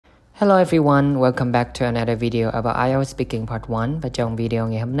Hello everyone, welcome back to another video about IELTS Speaking Part 1. Và trong video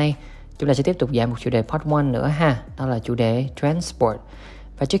ngày hôm nay, chúng ta sẽ tiếp tục giải một chủ đề Part 1 nữa ha. Đó là chủ đề Transport.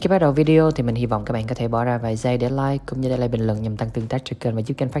 Và trước khi bắt đầu video thì mình hy vọng các bạn có thể bỏ ra vài giây để like cũng như để lại bình luận nhằm tăng tương tác cho kênh và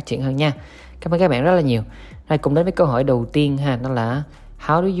giúp kênh phát triển hơn nha. Cảm ơn các bạn rất là nhiều. Rồi cùng đến với câu hỏi đầu tiên ha, đó là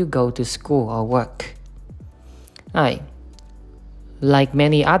How do you go to school or work? Right. Like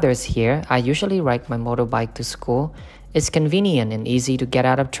many others here, I usually ride my motorbike to school. It's convenient and easy to get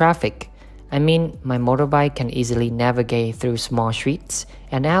out of traffic. I mean, my motorbike can easily navigate through small streets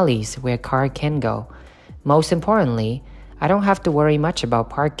and alleys where cars can go. Most importantly, I don't have to worry much about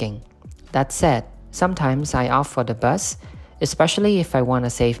parking. That said, sometimes I opt for the bus, especially if I want to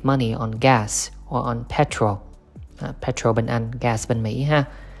save money on gas or on petrol. Petrol bên Anh, gas bên Mỹ ha.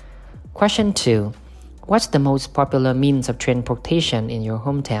 Question 2. What's the most popular means of transportation in your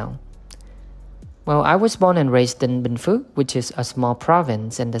hometown? Well, I was born and raised in Bình Phước, which is a small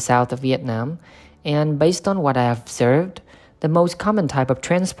province in the south of Vietnam, and based on what I have observed, the most common type of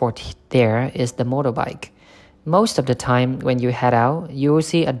transport there is the motorbike. Most of the time, when you head out, you will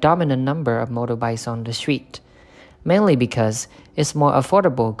see a dominant number of motorbikes on the street, mainly because it's more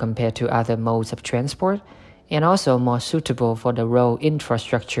affordable compared to other modes of transport, and also more suitable for the road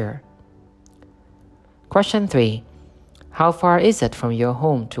infrastructure. Question 3. How far is it from your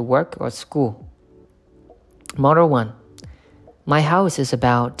home to work or school? Model 1. My house is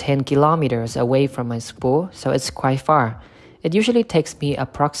about 10 kilometers away from my school, so it's quite far. It usually takes me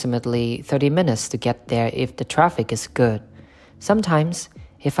approximately 30 minutes to get there if the traffic is good. Sometimes,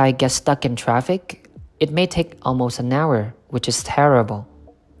 if I get stuck in traffic, it may take almost an hour, which is terrible.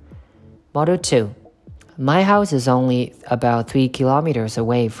 Model 2. My house is only about 3 kilometers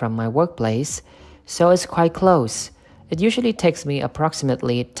away from my workplace, so it's quite close. It usually takes me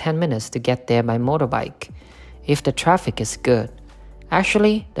approximately 10 minutes to get there by motorbike, if the traffic is good.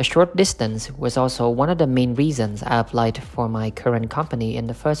 Actually, the short distance was also one of the main reasons I applied for my current company in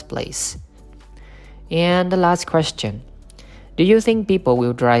the first place. And the last question. Do you think people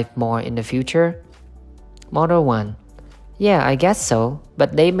will drive more in the future? Model 1. Yeah, I guess so,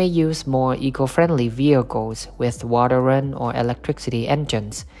 but they may use more eco-friendly vehicles with water run or electricity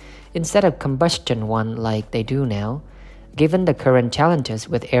engines instead of combustion one like they do now. Given the current challenges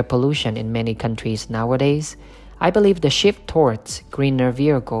with air pollution in many countries nowadays, I believe the shift towards greener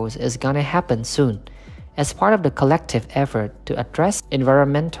vehicles is gonna happen soon, as part of the collective effort to address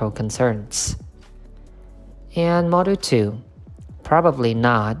environmental concerns. And Model 2. Probably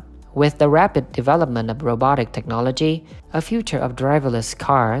not. With the rapid development of robotic technology, a future of driverless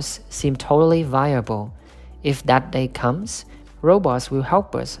cars seems totally viable. If that day comes, robots will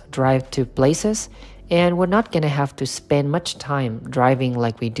help us drive to places and we're not gonna have to spend much time driving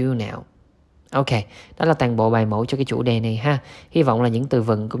like we do now. Ok, đó là toàn bộ bài mẫu cho cái chủ đề này ha. Hy vọng là những từ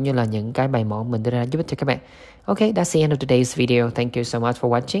vựng cũng như là những cái bài mẫu mình đưa ra giúp ích cho các bạn. Ok, that's the end of today's video. Thank you so much for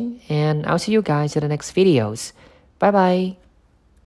watching and I'll see you guys in the next videos. Bye bye.